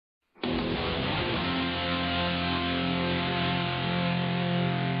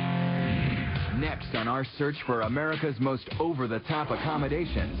Next on our search for America's most over-the-top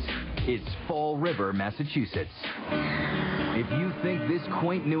accommodations, it's Fall River, Massachusetts. If you think this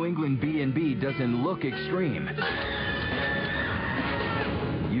quaint New England B&B doesn't look extreme,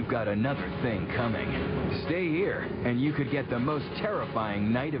 you've got another thing coming. Stay here, and you could get the most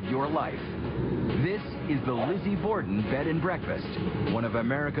terrifying night of your life. This is the Lizzie Borden Bed and Breakfast, one of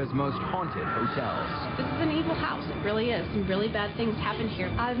America's most haunted hotels. This is an evil house. It really is. Some really bad things happened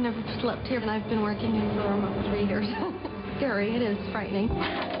here. I've never slept here, and I've been working in for almost 3 years. Scary. It is frightening.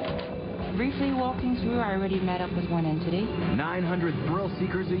 Briefly walking through, I already met up with one entity. 900 thrill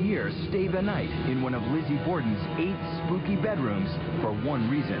seekers a year stay the night in one of Lizzie Borden's 8 spooky bedrooms for one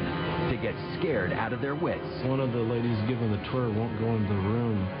reason: to get scared out of their wits. One of the ladies giving the tour won't go into the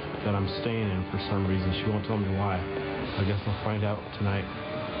room that I'm staying in for some reason. She won't tell me why. I guess I'll find out tonight.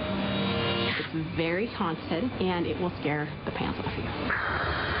 It's very haunted, and it will scare the pants off you.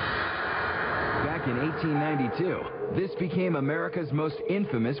 Back in 1892, this became America's most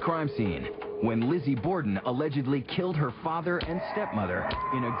infamous crime scene, when Lizzie Borden allegedly killed her father and stepmother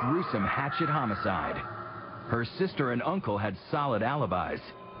in a gruesome hatchet homicide. Her sister and uncle had solid alibis,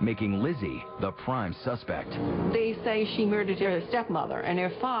 making Lizzie the prime suspect. They say she murdered her stepmother and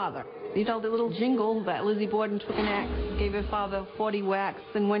her father. You know the little jingle that Lizzie Borden took an axe, gave her father 40 whacks,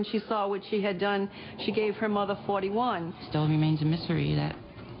 and when she saw what she had done, she gave her mother 41. Still remains a mystery that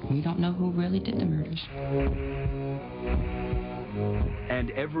we don't know who really did the murders.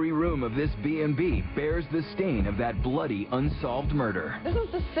 And every room of this B&B bears the stain of that bloody, unsolved murder. This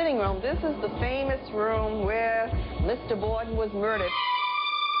is the sitting room. This is the famous room where Mr. Borden was murdered.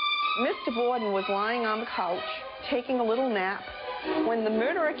 Mr. Borden was lying on the couch, taking a little nap. When the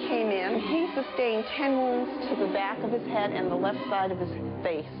murderer came in, he sustained 10 wounds to the back of his head and the left side of his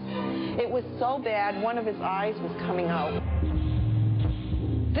face. It was so bad, one of his eyes was coming out.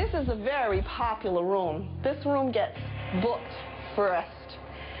 This is a very popular room. This room gets booked first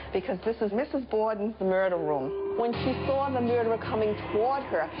because this is Mrs. Borden's murder room. When she saw the murderer coming toward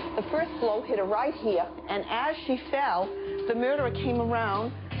her, the first blow hit her right here, and as she fell, the murderer came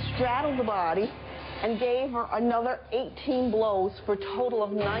around, straddled the body, and gave her another 18 blows for a total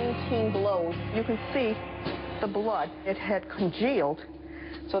of 19 blows. You can see the blood. It had congealed,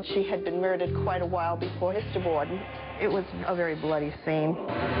 so she had been murdered quite a while before Mr. Borden. It was a very bloody scene.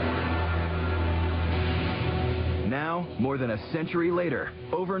 Now, more than a century later,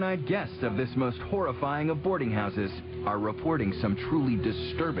 overnight guests of this most horrifying of boarding houses are reporting some truly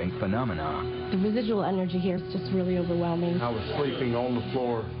disturbing phenomena. The residual energy here is just really overwhelming. I was sleeping on the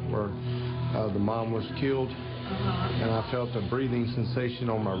floor where the mom was killed, and I felt a breathing sensation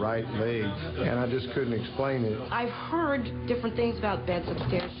on my right leg, and I just couldn't explain it. I've heard different things about beds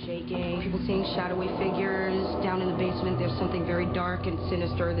upstairs shaking, people seeing shadowy figures. Down in the basement, there's something very dark and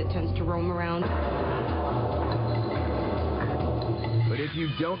sinister that tends to roam around. But if you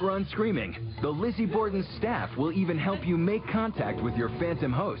don't run screaming, the Lizzie Borden staff will even help you make contact with your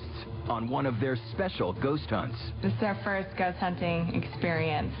phantom hosts on one of their special ghost hunts. This is our first ghost hunting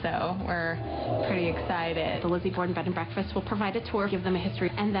experience, so we're pretty excited. The Lizzie Borden Bed and Breakfast will provide a tour, give them a history,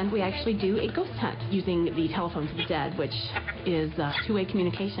 and then we actually do a ghost hunt using the telephones of the dead, which is two-way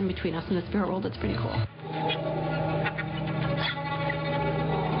communication between us and the spirit world. It's pretty cool.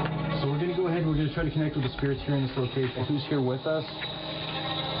 So we're going to go ahead and we're going to try to connect with the spirits here in this location. Who's here with us?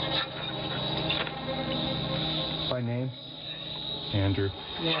 By name? Andrew.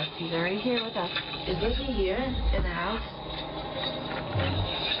 Yes, he's already here with us. Is Lizzie here in the house?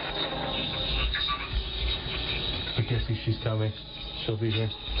 I'm guessing she's coming. She'll be here.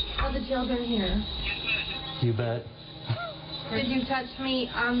 Are the children here? You bet. Did you touch me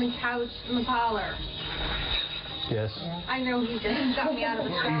on the couch in the parlor? Yes. I know he did. He got me out of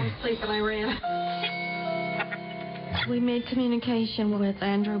the strong sleep and I ran. We made communication with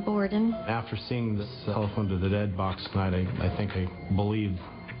Andrew Borden. After seeing this telephone to the dead box tonight, I think I believe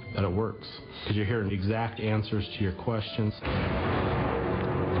that it works, because you're hearing exact answers to your questions.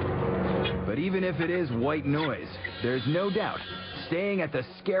 But even if it is white noise, there's no doubt staying at the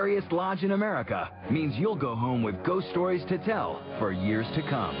scariest lodge in America means you'll go home with ghost stories to tell for years to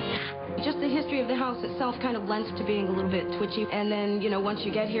come. Just the history of the house itself kind of lends to being a little bit twitchy. And then, you know, once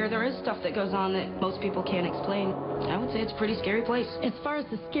you get here, there is stuff that goes on that most people can't explain. I would say it's a pretty scary place. As far as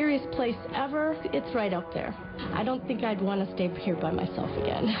the scariest place ever, it's right up there. I don't think I'd want to stay here by myself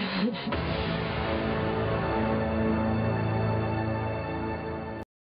again.